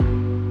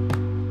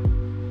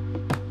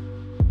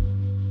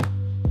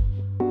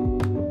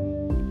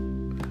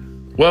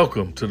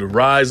Welcome to the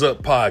Rise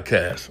Up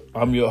Podcast.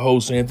 I'm your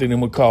host, Anthony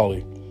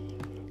McCauley.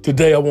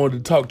 Today I wanted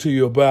to talk to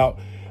you about,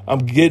 I'm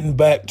getting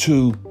back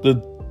to the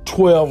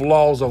 12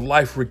 laws of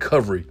life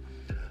recovery.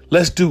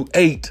 Let's do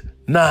 8,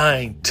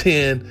 9,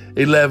 10,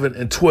 11,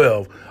 and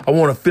 12. I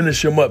want to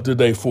finish them up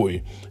today for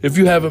you. If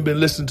you haven't been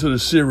listening to the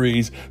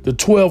series, the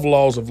 12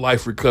 laws of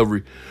life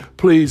recovery,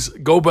 please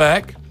go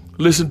back,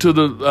 listen to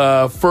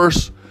the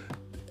first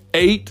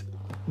 8,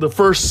 the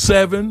first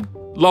 7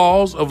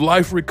 laws of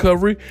life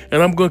recovery,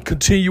 and I'm going to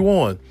continue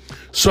on.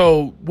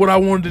 So what I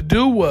wanted to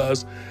do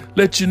was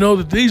let you know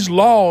that these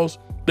laws,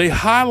 they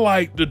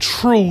highlight the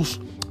truths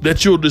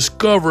that you'll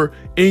discover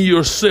in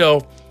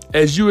yourself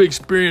as you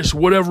experience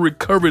whatever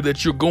recovery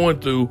that you're going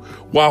through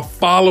while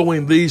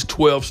following these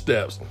 12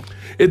 steps.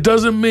 It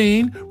doesn't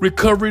mean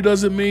recovery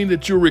doesn't mean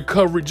that you're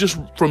recovering just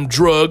from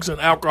drugs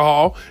and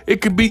alcohol. It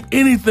could be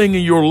anything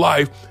in your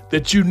life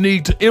that you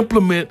need to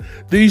implement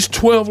these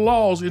 12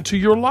 laws into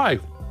your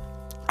life.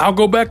 I'll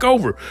go back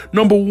over.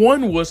 Number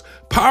 1 was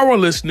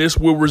powerlessness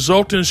will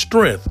result in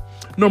strength.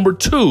 Number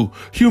 2,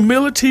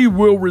 humility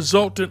will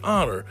result in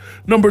honor.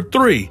 Number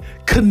 3,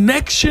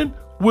 connection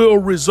will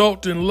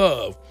result in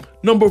love.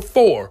 Number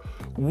 4,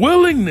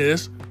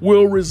 willingness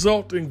will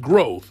result in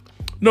growth.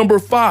 Number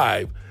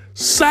 5,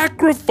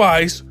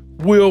 sacrifice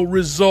will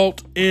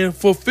result in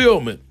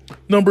fulfillment.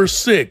 Number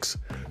 6,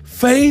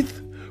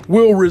 faith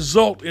will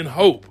result in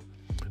hope.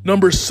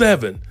 Number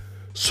 7,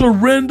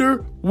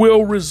 surrender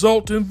will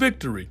result in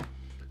victory.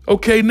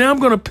 Okay, now I'm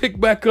going to pick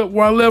back up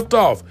where I left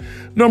off.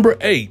 Number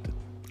 8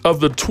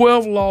 of the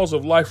 12 laws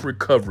of life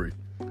recovery.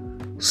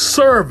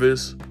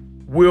 Service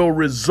will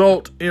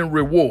result in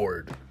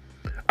reward.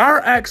 Our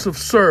acts of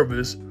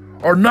service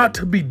are not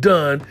to be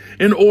done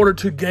in order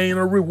to gain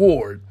a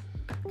reward.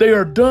 They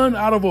are done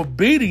out of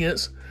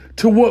obedience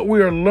to what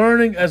we are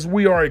learning as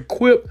we are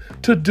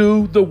equipped to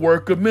do the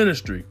work of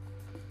ministry.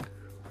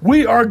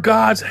 We are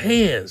God's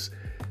hands,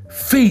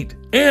 feet,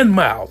 and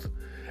mouth.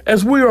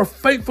 As we are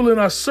faithful in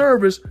our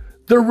service,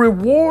 the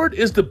reward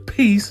is the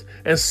peace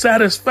and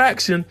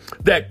satisfaction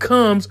that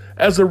comes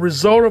as a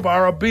result of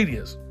our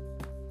obedience.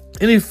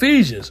 In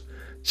Ephesians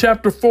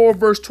chapter 4,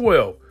 verse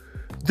 12,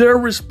 their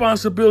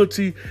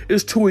responsibility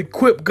is to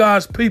equip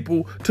God's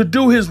people to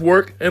do his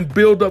work and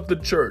build up the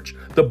church,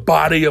 the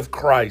body of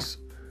Christ.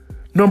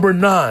 Number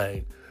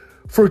 9,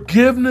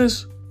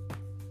 forgiveness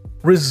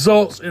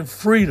results in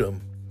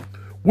freedom.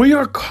 We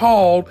are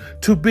called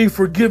to be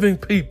forgiving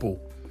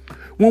people.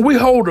 When we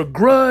hold a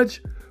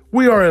grudge,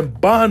 we are in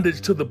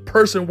bondage to the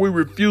person we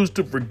refuse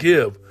to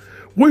forgive.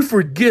 We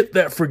forget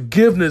that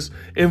forgiveness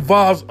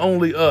involves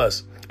only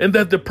us and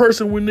that the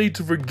person we need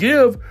to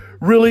forgive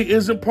really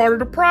isn't part of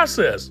the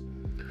process.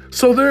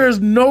 So there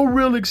is no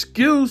real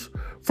excuse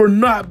for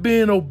not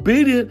being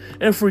obedient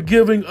and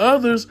forgiving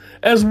others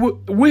as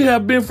we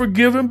have been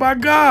forgiven by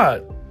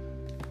God.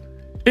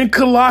 In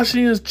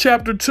Colossians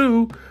chapter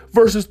 2,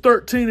 verses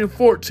 13 and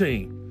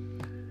 14,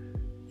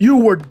 you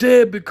were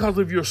dead because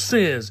of your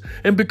sins,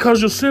 and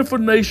because your sinful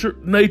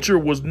nature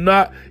was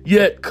not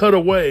yet cut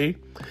away,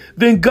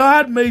 then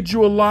God made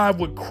you alive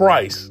with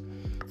Christ,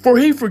 for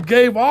he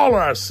forgave all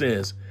our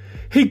sins.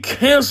 He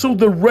canceled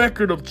the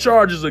record of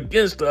charges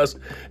against us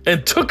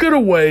and took it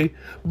away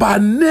by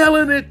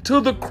nailing it to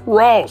the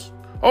cross.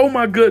 Oh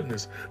my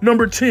goodness.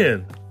 Number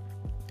 10,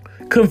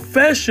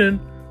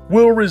 confession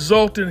will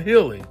result in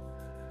healing.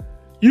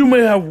 You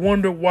may have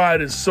wondered why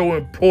it is so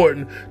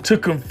important to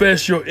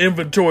confess your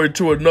inventory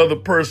to another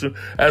person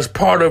as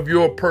part of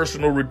your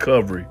personal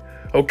recovery.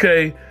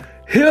 Okay?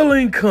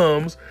 Healing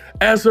comes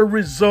as a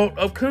result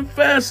of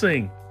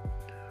confessing.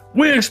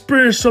 We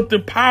experience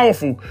something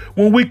powerful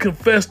when we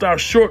confess our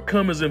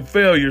shortcomings and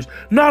failures,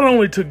 not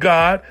only to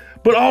God,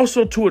 but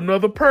also to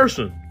another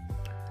person.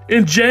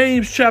 In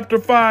James chapter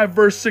 5,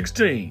 verse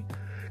 16,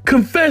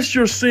 confess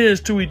your sins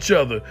to each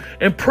other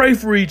and pray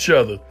for each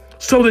other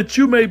so that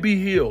you may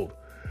be healed.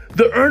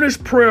 The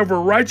earnest prayer of a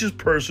righteous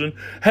person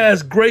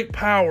has great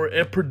power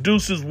and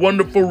produces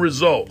wonderful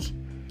results.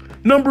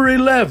 Number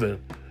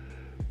 11,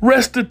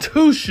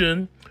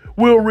 restitution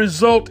will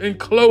result in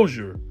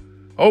closure.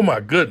 Oh my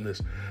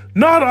goodness.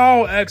 Not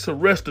all acts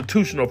of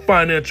restitution are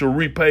financial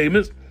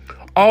repayments,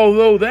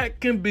 although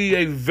that can be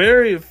a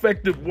very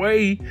effective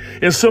way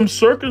in some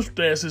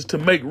circumstances to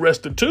make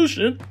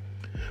restitution.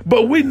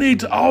 But we need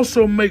to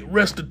also make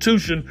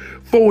restitution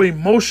for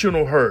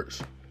emotional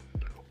hurts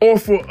or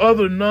for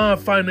other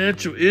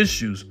non-financial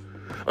issues.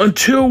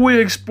 Until we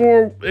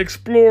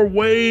explore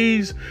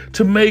ways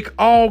to make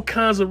all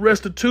kinds of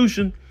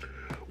restitution,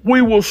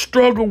 we will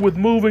struggle with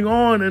moving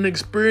on and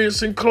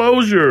experiencing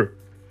closure.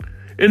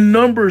 In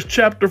Numbers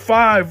chapter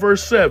 5,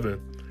 verse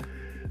 7,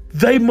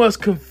 they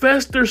must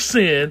confess their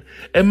sin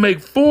and make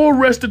full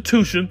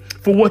restitution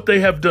for what they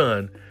have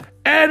done,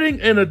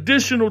 adding an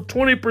additional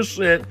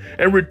 20%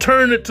 and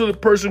return it to the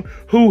person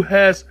who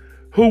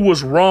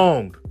was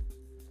wronged.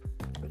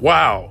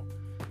 Wow.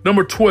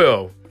 Number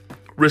 12,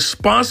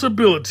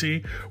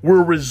 responsibility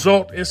will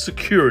result in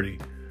security.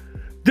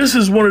 This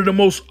is one of the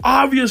most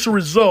obvious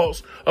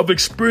results of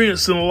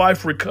experiencing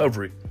life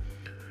recovery.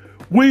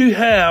 We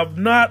have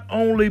not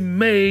only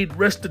made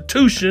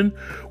restitution,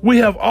 we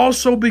have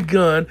also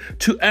begun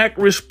to act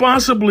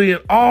responsibly in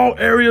all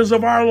areas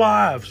of our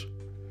lives.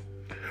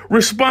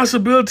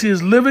 Responsibility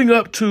is living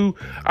up to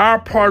our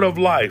part of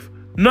life,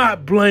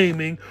 not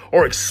blaming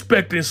or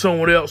expecting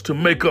someone else to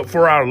make up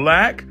for our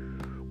lack.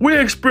 We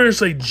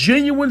experience a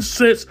genuine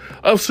sense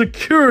of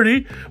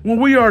security when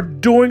we are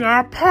doing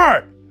our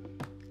part,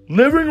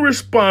 living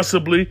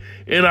responsibly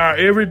in our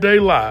everyday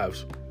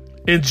lives.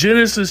 In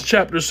Genesis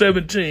chapter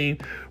 17,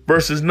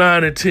 verses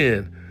 9 and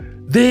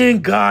 10, then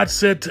God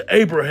said to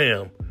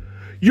Abraham,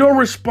 your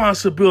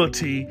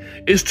responsibility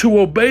is to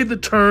obey the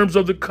terms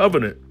of the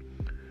covenant.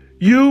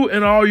 You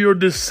and all your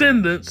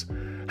descendants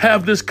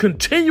have this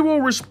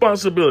continual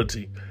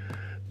responsibility.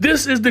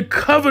 This is the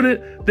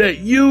covenant that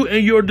you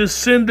and your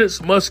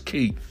descendants must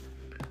keep.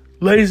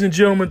 Ladies and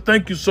gentlemen,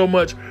 thank you so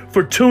much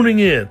for tuning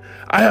in.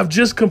 I have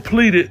just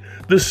completed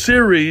the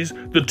series,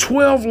 The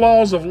 12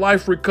 Laws of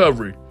Life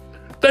Recovery.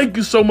 Thank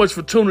you so much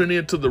for tuning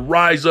in to the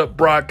Rise Up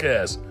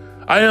broadcast.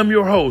 I am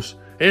your host,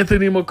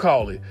 Anthony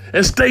McCauley.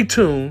 And stay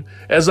tuned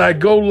as I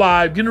go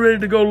live, getting ready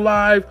to go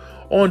live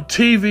on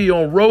TV,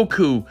 on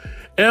Roku,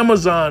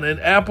 Amazon,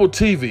 and Apple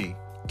TV.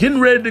 Getting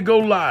ready to go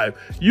live.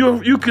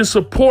 You can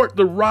support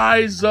the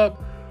Rise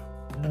Up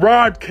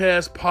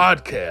broadcast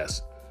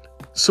podcast.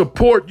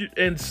 Support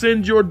and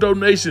send your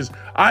donations.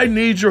 I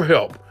need your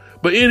help.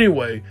 But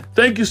anyway,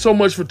 thank you so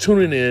much for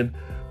tuning in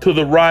to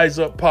the Rise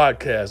Up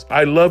podcast.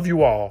 I love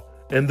you all,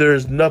 and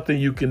there's nothing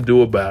you can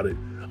do about it.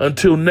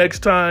 Until next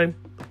time,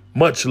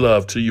 much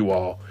love to you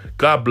all.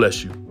 God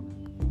bless you.